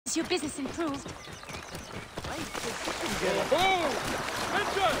Is your business improved? Oh!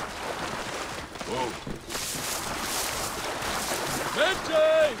 Medjay! Whoa.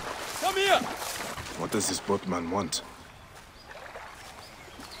 Medjay! Come here! What does this boatman want?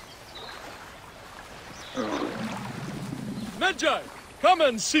 Medjay, come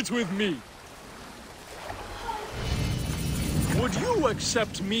and sit with me. Would you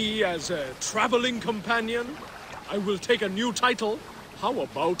accept me as a traveling companion? I will take a new title. How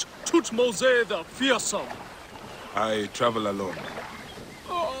about Tutmose the Fearsome? I travel alone.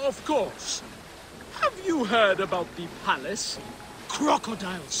 Oh, of course. Have you heard about the palace?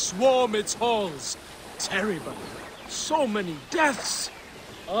 Crocodiles swarm its halls. Terrible. So many deaths.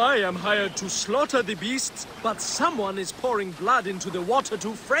 I am hired to slaughter the beasts, but someone is pouring blood into the water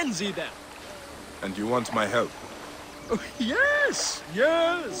to frenzy them. And you want my help? Oh, yes,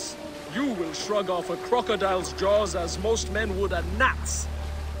 yes. You will shrug off a crocodile's jaws as most men would a gnat's.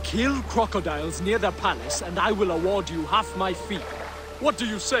 Kill crocodiles near the palace and I will award you half my fee. What do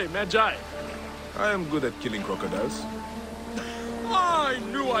you say, Medjay? I am good at killing crocodiles. I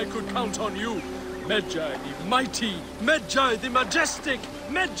knew I could count on you. Medjay the mighty, Medjay the majestic,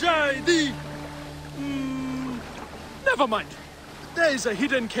 Medjay the... Never mind. There is a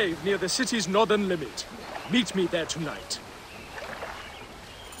hidden cave near the city's northern limit. Meet me there tonight.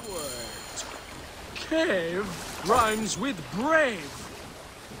 Wait. Cave rhymes with brave.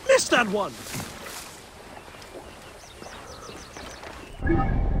 Missed that one!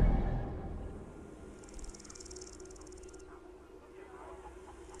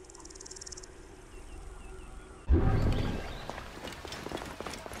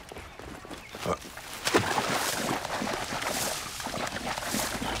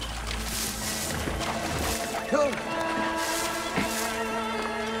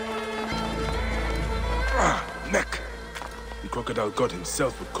 Neck! The crocodile god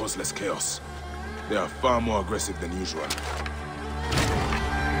himself would cause less chaos. They are far more aggressive than usual.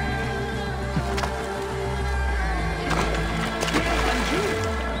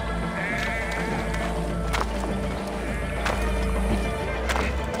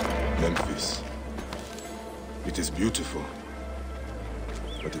 Memphis. It is beautiful,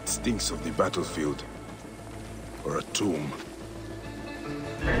 but it stinks of the battlefield or a tomb.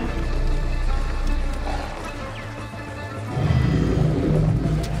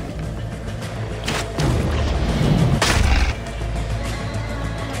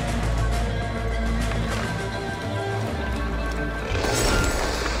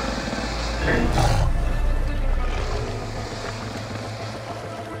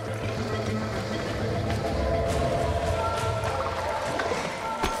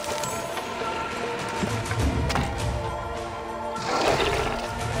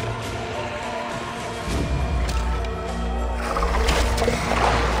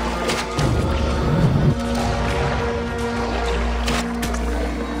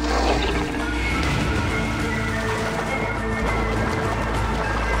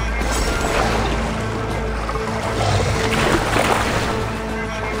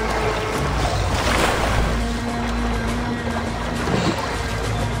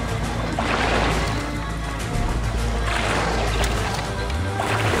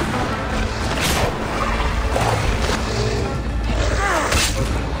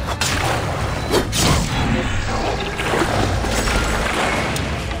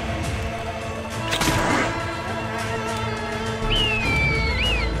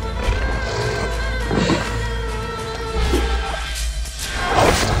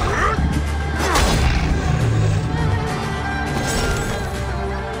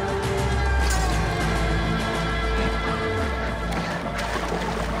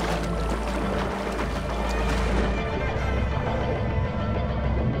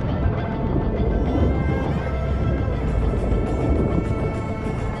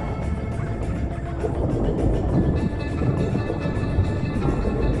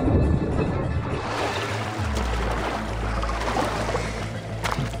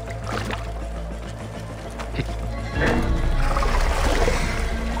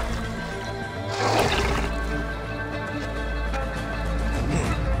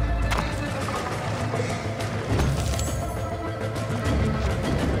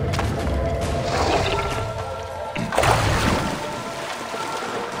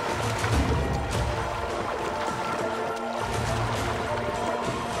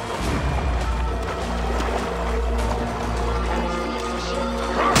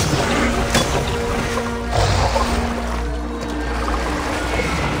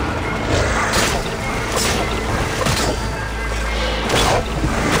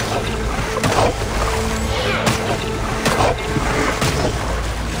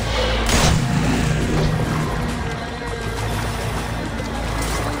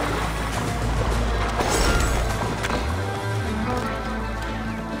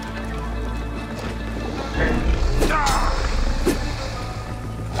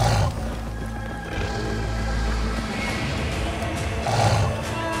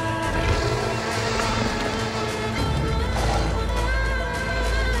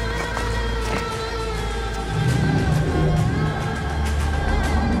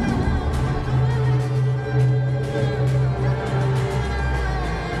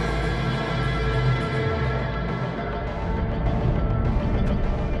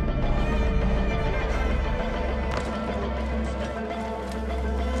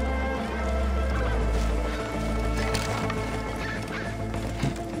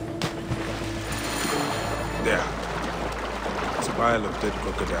 pile of dead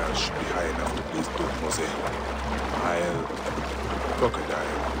crocodiles should be high enough to place Mose. Pile...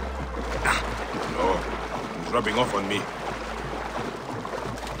 crocodile. No, he's rubbing off on me.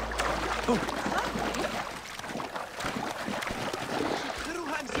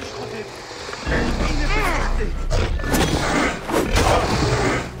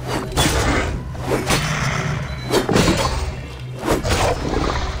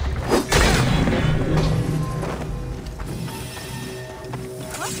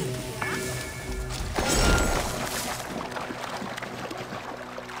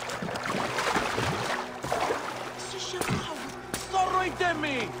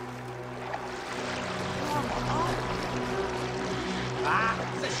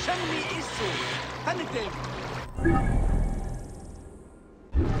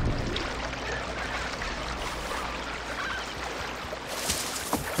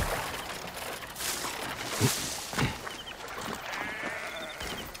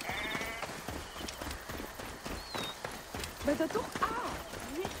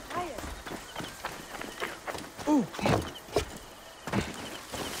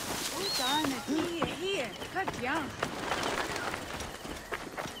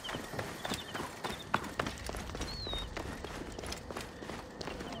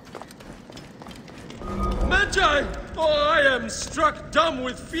 Medjay! Oh, I am struck dumb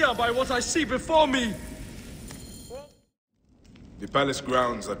with fear by what I see before me. The palace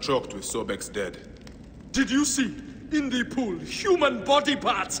grounds are choked with Sobek's dead. Did you see? In the pool, human body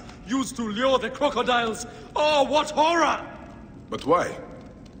parts used to lure the crocodiles. Oh, what horror! But why?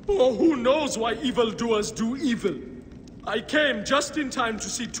 Oh, who knows why evildoers do evil? I came just in time to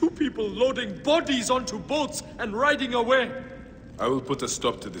see two people loading bodies onto boats and riding away. I will put a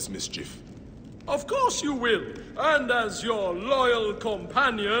stop to this mischief. Of course you will. And as your loyal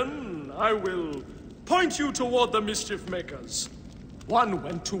companion, I will point you toward the mischief makers. One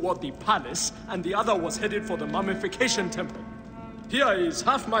went toward the palace, and the other was headed for the mummification temple. Here is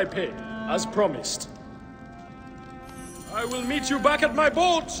half my pay, as promised. I will meet you back at my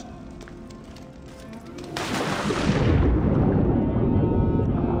boat!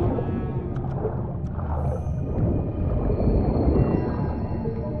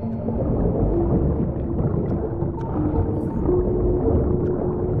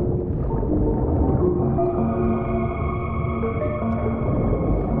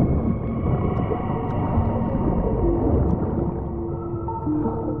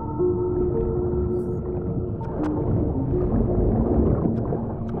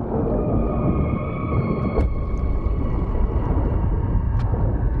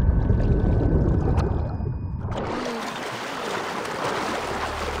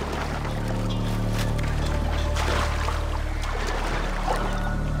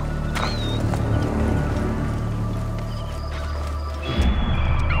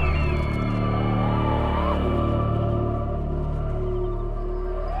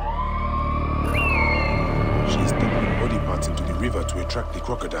 To attract the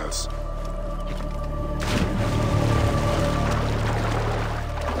crocodiles.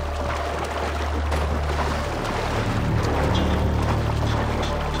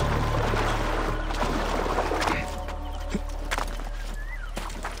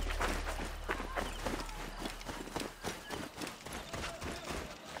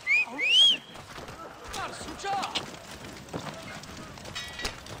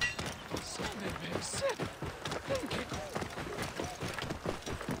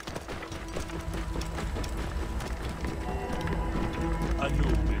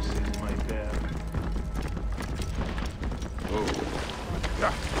 Anubis is my bear. Oh,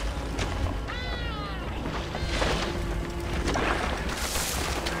 yeah.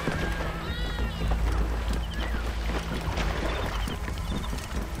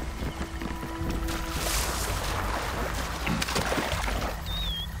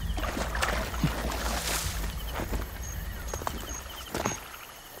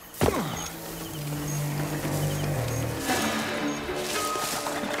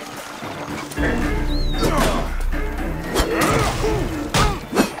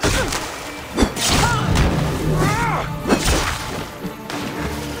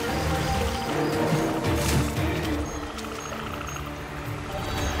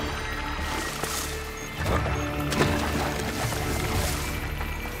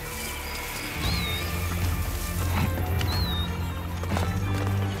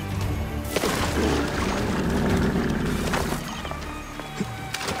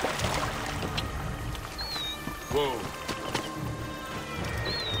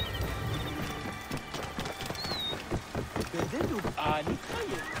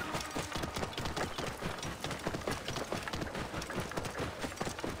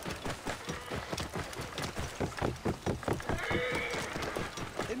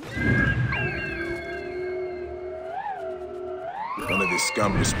 One of the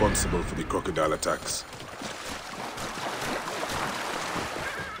scum responsible for the crocodile attacks.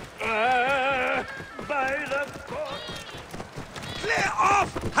 By the God! Clear off!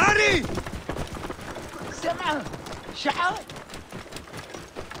 Hurry! سمع شعار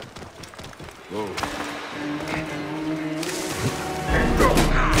Whoa.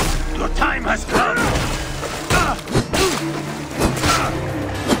 Your time has come!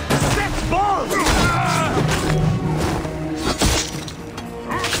 Set balls!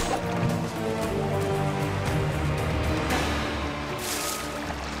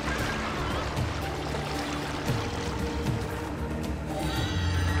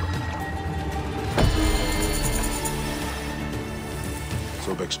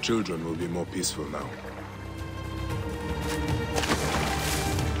 Sobek's children will be more peaceful now.